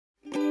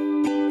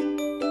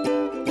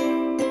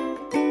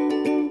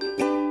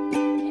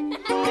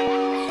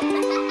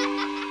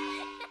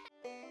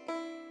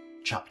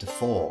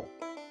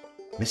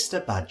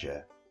Mr.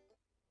 Badger.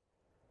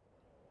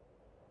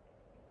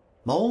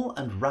 Mole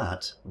and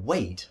Rat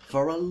wait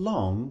for a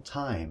long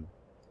time,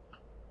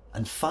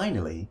 and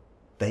finally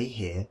they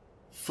hear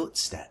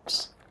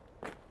footsteps.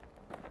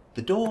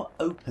 The door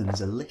opens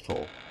a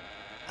little,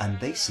 and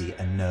they see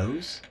a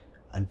nose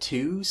and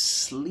two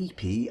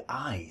sleepy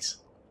eyes.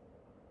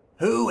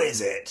 "Who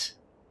is it?"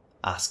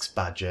 asks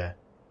Badger.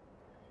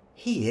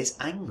 He is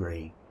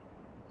angry.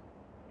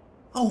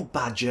 "Oh,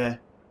 Badger,"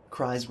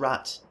 cries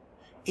Rat.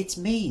 "It's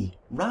me,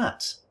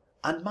 Rat,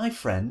 and my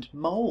friend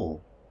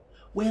Mole.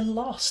 We're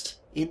lost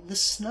in the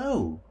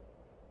snow."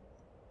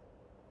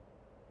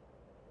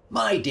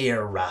 "My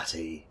dear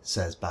Ratty,"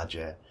 says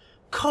Badger,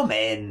 "come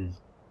in.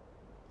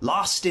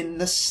 Lost in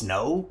the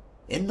snow,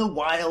 in the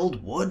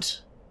wild wood?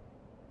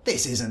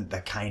 This isn't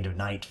the kind of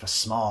night for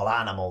small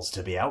animals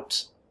to be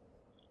out."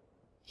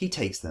 He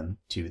takes them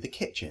to the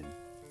kitchen.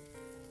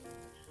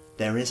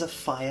 There is a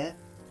fire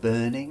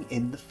burning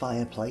in the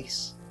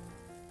fireplace.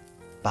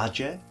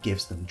 Badger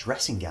gives them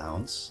dressing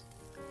gowns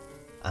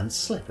and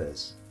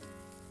slippers.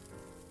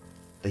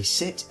 They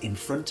sit in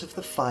front of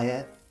the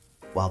fire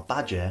while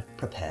Badger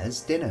prepares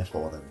dinner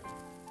for them.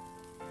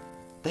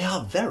 They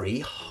are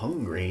very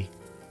hungry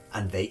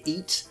and they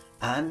eat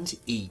and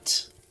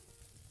eat.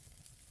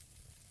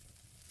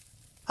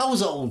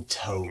 "How's old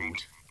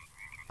Toad?"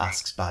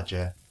 asks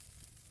Badger.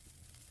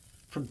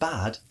 "From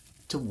bad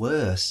to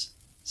worse,"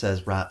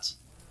 says Rat.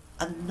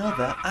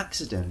 "Another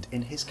accident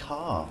in his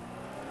car.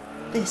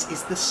 This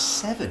is the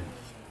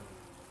 7th.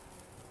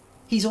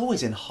 He's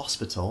always in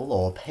hospital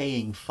or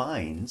paying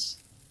fines.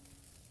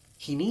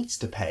 He needs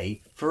to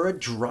pay for a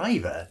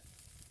driver,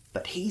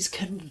 but he's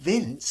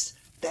convinced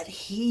that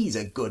he's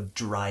a good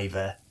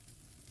driver."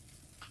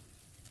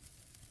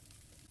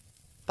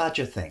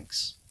 Badger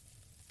thinks,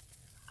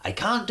 "I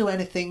can't do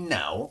anything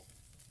now,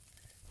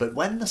 but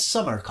when the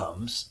summer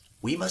comes,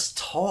 we must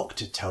talk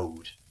to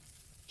Toad.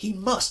 He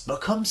must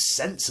become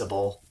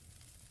sensible.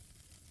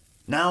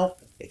 Now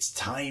it's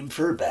time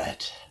for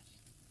bed."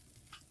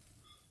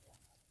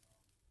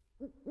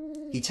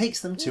 He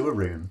takes them to a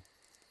room.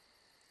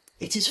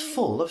 It is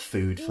full of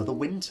food for the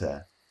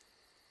winter.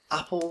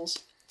 Apples,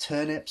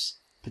 turnips,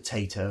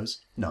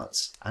 potatoes,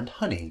 nuts and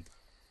honey.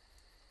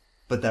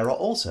 But there are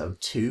also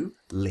 2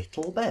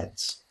 little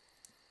beds.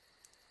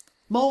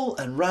 Mole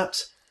and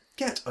Rat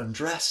get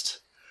undressed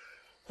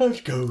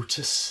and go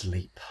to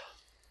sleep.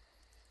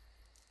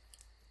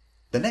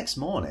 The next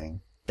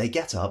morning they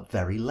get up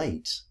very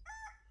late.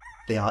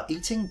 They are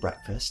eating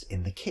breakfast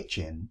in the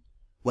kitchen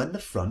when the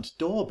front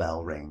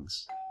doorbell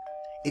rings.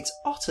 It's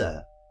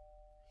Otter.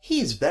 He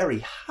is very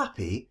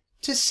happy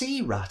to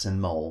see Rat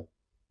and Mole.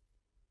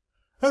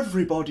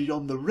 "Everybody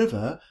on the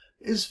river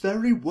is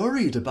very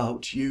worried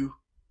about you,"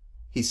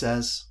 he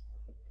says.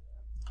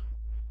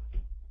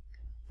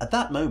 At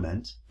that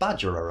moment,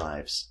 Badger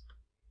arrives.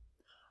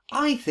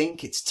 "I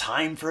think it's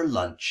time for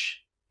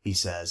lunch," he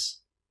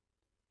says.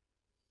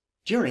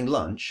 During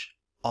lunch,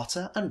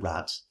 Otter and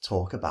Rat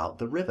talk about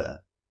the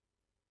river.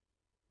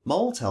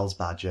 Mole tells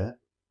Badger,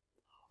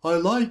 "I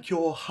like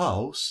your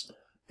house.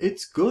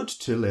 It's good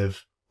to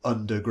live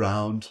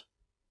underground."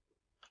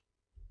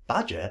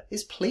 Badger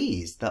is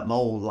pleased that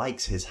Mole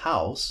likes his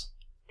house.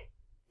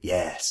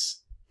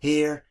 "Yes,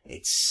 here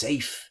it's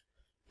safe,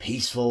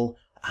 peaceful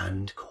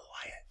and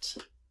quiet."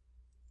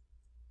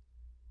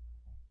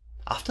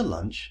 After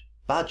lunch,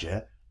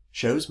 Badger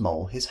shows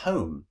Mole his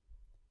home.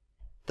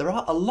 There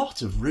are a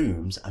lot of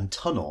rooms and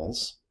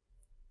tunnels.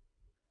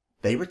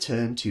 They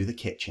return to the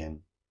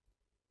kitchen.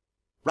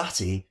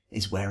 Ratty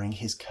is wearing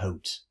his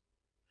coat.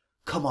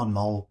 "Come on,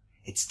 Mole,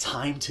 it's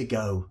time to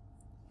go,"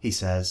 he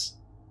says.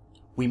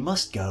 "We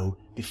must go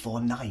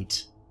before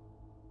night."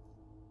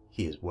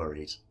 He is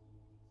worried.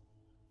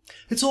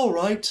 "It's all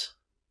right,"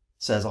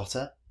 says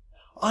Otter.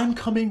 "I'm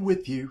coming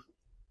with you."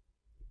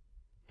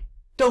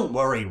 "Don't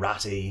worry,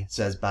 Ratty,"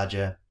 says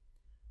Badger.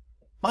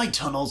 "My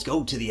tunnels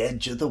go to the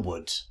edge of the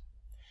wood."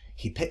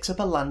 He picks up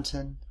a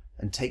lantern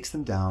and takes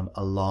them down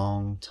a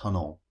long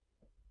tunnel.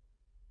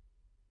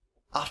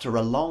 After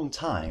a long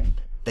time,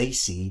 they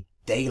see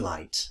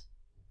daylight.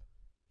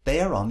 They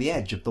are on the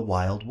edge of the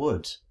wild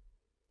wood.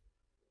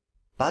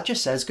 Badger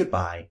says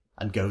goodbye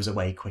and goes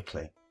away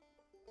quickly.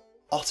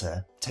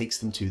 Otter takes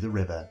them to the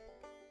river.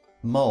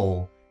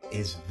 Mole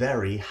is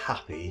very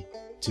happy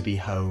to be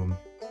home.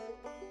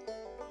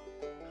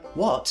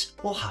 What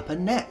will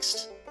happen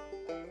next?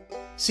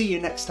 See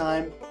you next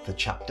time for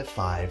Chapter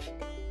 5.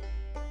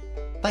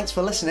 Thanks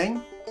for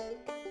listening.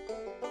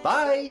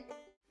 Bye!